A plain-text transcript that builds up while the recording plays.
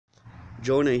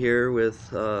Jonah here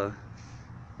with a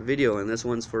video, and this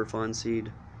one's for Fawn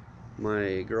Seed,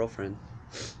 my girlfriend.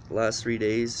 The last 3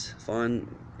 days,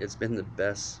 Fawn, it's been the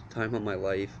best time of my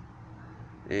life,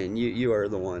 and you are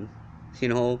the one. You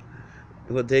know,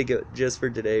 we'll take it just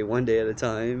for today, one day at a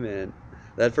time. And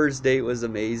that first date was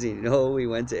amazing. We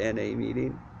went to NA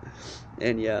meeting,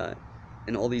 and yeah,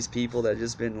 and all these people that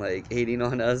just been like hating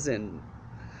on us and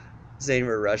saying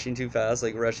we're rushing too fast.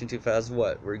 Like, rushing too fast,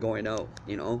 what? We're going out.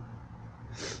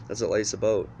 That's what life's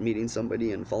about, meeting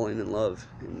somebody and falling in love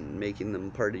and making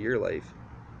them part of your life.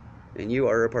 And you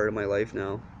are a part of my life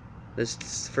now. This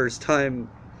is the first time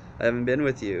I haven't been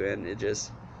with you, and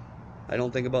I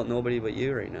don't think about nobody but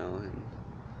you right now. And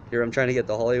here I'm trying to get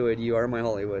to Hollywood. You are my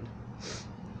Hollywood.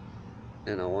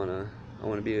 And I wanna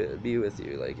be with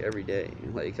you like every day.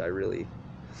 Like, I really,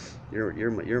 you're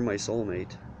my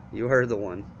soulmate. You are the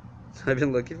one I've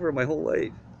been looking for my whole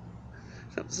life.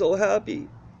 I'm so happy.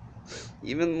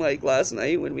 Even like last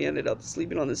night when we ended up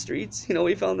sleeping on the streets,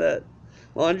 we found that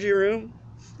laundry room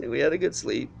and we had a good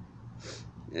sleep.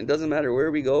 And it doesn't matter where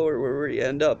we go or where we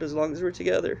end up as long as we're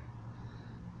together.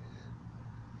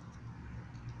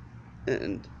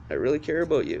 And I really care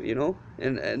about you,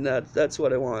 and that's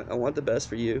what I want. I want the best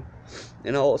for you.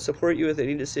 And I'll support you with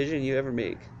any decision you ever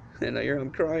make. And here I'm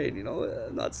crying,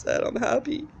 I'm not sad, I'm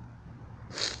happy.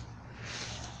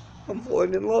 I'm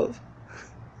falling in love.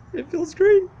 It feels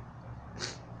great.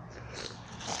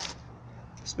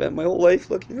 Spent my whole life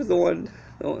looking for the one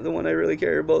I really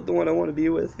care about, the one I want to be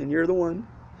with, and you're the one.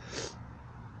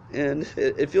 And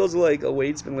it feels like a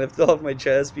weight's been lifted off my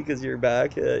chest because you're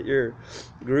back at your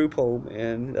group home,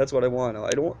 and that's what I want.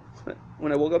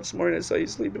 When I woke up this morning, I saw you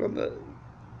sleeping on the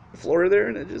floor there,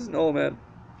 and I just know, man,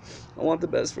 I want the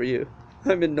best for you.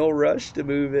 I'm in no rush to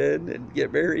move in and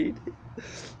get married.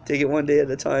 Take it one day at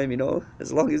a time,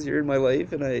 as long as you're in my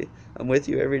life and I'm with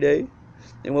you every day.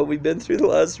 And what we've been through the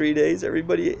last 3 days,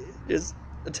 everybody just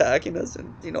attacking us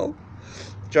and,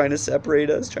 trying to separate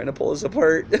us, trying to pull us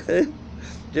apart,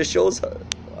 just shows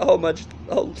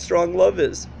how strong love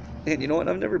is. And you know what?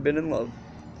 I've never been in love.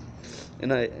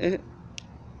 And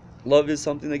love is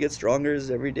something that gets stronger as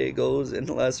every day goes. In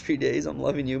the last 3 days, I'm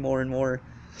loving you more and more.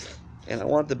 And I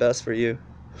want the best for you.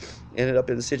 Ended up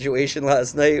in a situation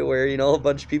last night where, a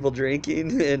bunch of people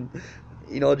drinking and,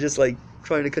 just like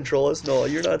trying to control us. No,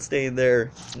 you're not staying there.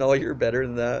 No, you're better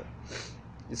than that.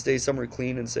 You stay somewhere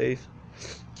clean and safe.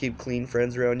 Keep clean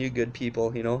friends around you, good people,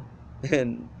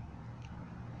 and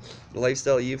the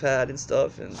lifestyle you've had and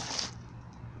stuff. And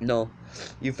no,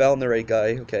 you found the right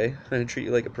guy, okay? I'm gonna treat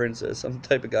you like a princess. I'm the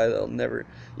type of guy that'll never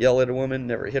yell at a woman,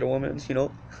 never hit a woman,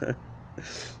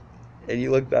 And you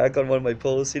look back on one of my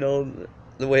posts,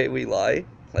 the way we lie.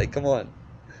 Like, come on.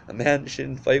 A man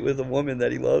shouldn't fight with a woman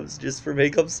that he loves just for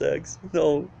makeup sex.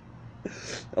 No.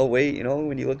 Oh, wait,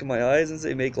 when you look in my eyes and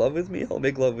say, make love with me, I'll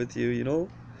make love with you,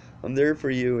 I'm there for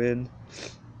you, and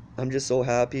I'm just so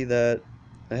happy that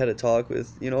I had a talk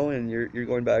with, and you're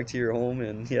going back to your home,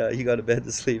 and yeah, you got a bed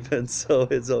to sleep in, so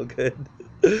it's all good.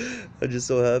 I'm just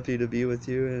so happy to be with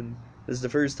you, and this is the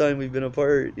first time we've been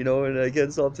apart, and I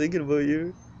can't stop thinking about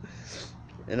you.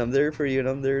 And I'm there for you, and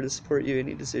I'm there to support you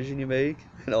any decision you make,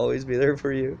 and I'll always be there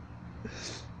for you.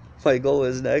 My goal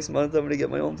is next month I'm going to get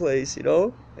my own place,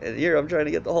 and here I'm trying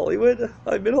to get to Hollywood.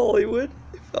 I'm in Hollywood.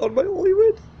 I found my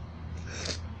Hollywood.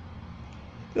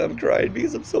 And I'm crying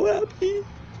because I'm so happy.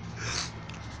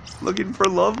 Looking for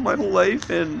love my whole life,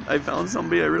 and I found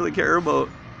somebody I really care about.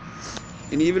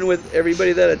 And even with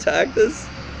everybody that attacked us,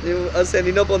 us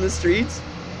ending up on the streets,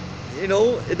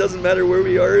 it doesn't matter where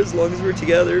we are as long as we're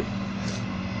together.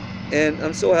 And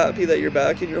I'm so happy that you're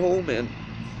back in your home, and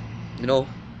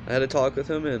I had a talk with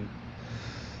him, and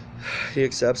he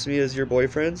accepts me as your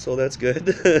boyfriend, so that's good.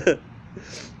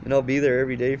 And I'll be there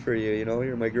every day for you,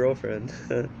 you're my girlfriend.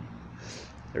 I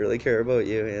really care about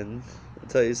you, and I'll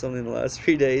tell you something, the last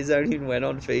 3 days I haven't even went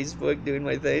on Facebook doing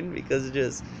my thing because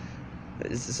it's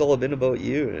just all been about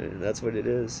you, and that's what it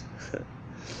is.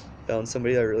 Found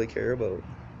somebody I really care about,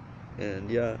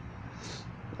 and yeah,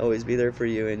 always be there for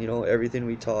you, and everything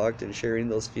we talked and sharing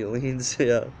those feelings.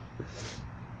 Yeah,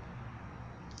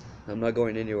 I'm not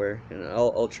going anywhere, and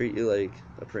I'll treat you like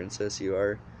a princess. You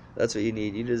are. That's what you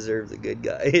need. You deserve the good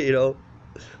guy.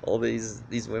 All these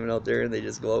women out there, and they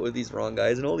just go out with these wrong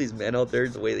guys, and all these men out there,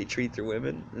 the way they treat their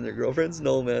women and their girlfriends.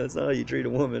 No, man, it's not how you treat a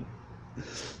woman.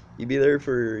 You be there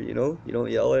for, you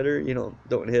don't yell at her,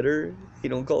 don't hit her, you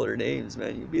don't call her names,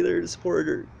 man. You be there to support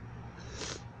her.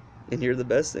 And you're the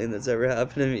best thing that's ever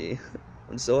happened to me.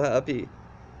 I'm so happy.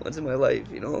 Once in my life,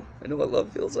 I know what love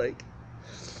feels like.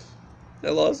 I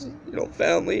lost,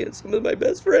 family and some of my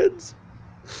best friends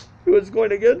who was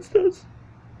going against us.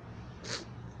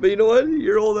 But you know what?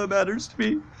 You're all that matters to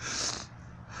me.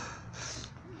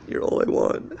 You're all I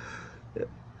want. Yeah.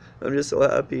 I'm just so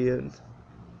happy, and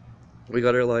we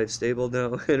got our life stable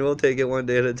now, and we'll take it one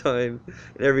day at a time.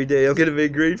 And every day I'm gonna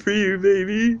make great for you,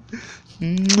 baby.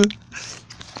 I'm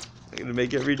gonna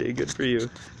make every day good for you.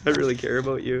 I really care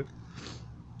about you.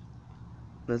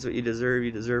 That's what you deserve.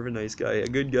 You deserve a nice guy, a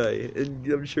good guy. And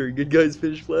I'm sure good guys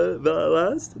finish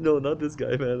last. No, not this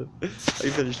guy, man. I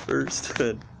finished first.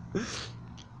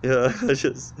 Yeah,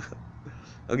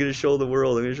 I'm gonna show the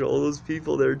world. I'm gonna show all those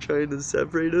people that are trying to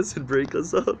separate us and break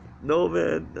us up. No,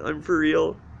 man, I'm for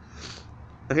real.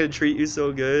 I'm gonna treat you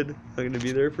so good. I'm gonna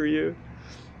be there for you.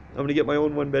 I'm gonna get my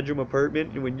own one-bedroom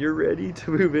apartment, and when you're ready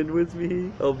to move in with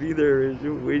me, I'll be there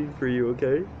waiting for you,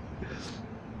 okay?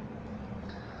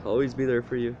 I'll always be there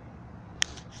for you.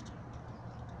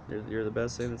 You're the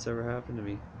best thing that's ever happened to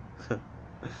me.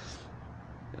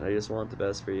 And I just want the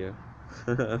best for you.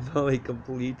 I'm finally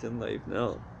complete in life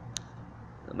now.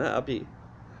 I'm happy.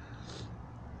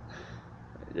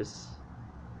 I just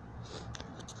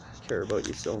care about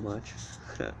you so much.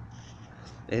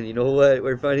 And you know what?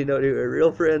 We're finding out who our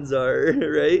real friends are,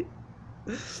 right?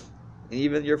 And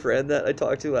even your friend that I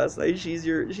talked to last night, she's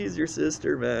your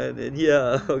sister, man. And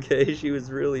yeah, okay, she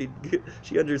was really good.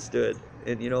 She understood.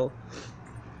 And you know,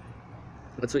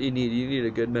 that's what you need. You need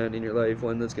a good man in your life,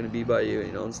 one that's gonna be by you,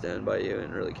 you know, and stand by you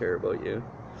and really care about you.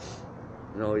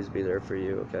 And always be there for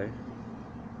you, okay?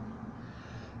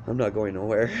 I'm not going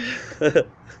nowhere.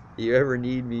 You ever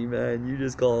need me, man, you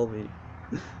just call me.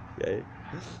 Okay?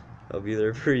 I'll be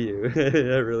there for you.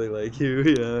 I really like you.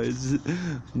 Yeah, it's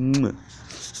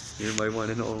just, you're my one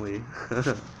and only.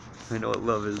 I know what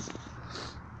love is.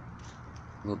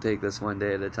 We'll take this one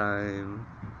day at a time.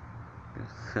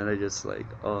 And I just like,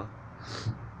 oh,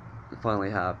 I'm finally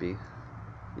happy.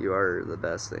 You are the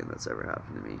best thing that's ever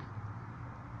happened to me.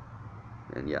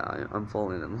 And yeah, I'm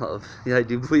falling in love. Yeah, I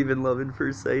do believe in love in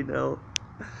first sight now.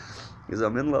 Because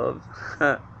I'm in love.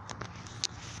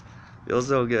 Feels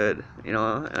so good, you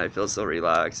know, and I feel so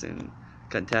relaxed and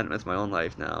content with my own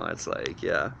life now. It's like,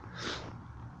 yeah,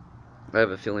 I have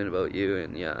a feeling about you,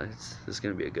 and yeah, it's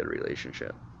gonna be a good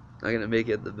relationship. I'm gonna make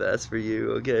it the best for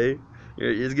you, okay?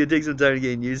 It's gonna take some time to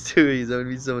get used to it. He's gonna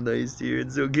be so nice to you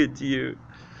and so good to you.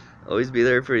 Always be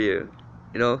there for you,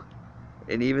 you know?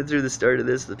 And even through the start of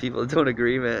this, the people that don't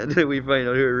agree, man, we find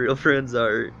out who our real friends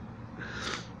are.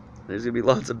 There's gonna be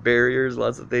lots of barriers,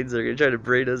 lots of things that are gonna try to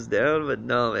break us down, but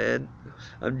no, man.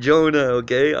 I'm Jonah,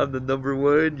 okay? I'm the number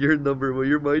one. You're number one.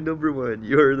 You're my number one.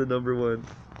 You're the number one.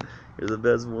 You're the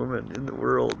best woman in the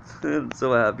world. I'm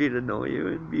so happy to know you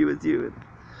and be with you.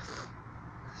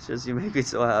 It's just, you make me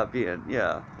so happy, and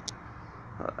yeah.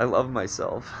 I love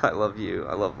myself. I love you.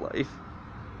 I love life.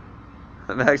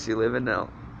 I'm actually living now.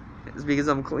 It's because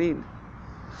I'm clean.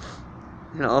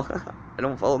 You know, I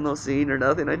don't follow no scene or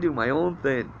nothing. I do my own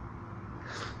thing.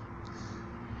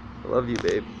 I love you,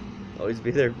 babe. Always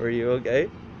be there for you, okay?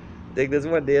 Take this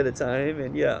one day at a time,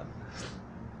 and yeah.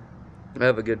 I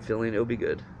have a good feeling it'll be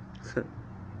good.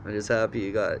 I'm just happy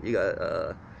you got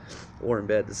a warm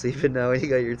bed to sleep in now, and you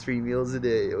got your 3 meals a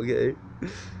day, okay?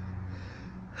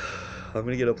 I'm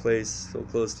gonna get a place so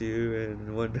close to you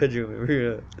and one bedroom,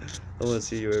 and I wanna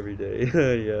see you every day.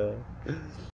 Yeah.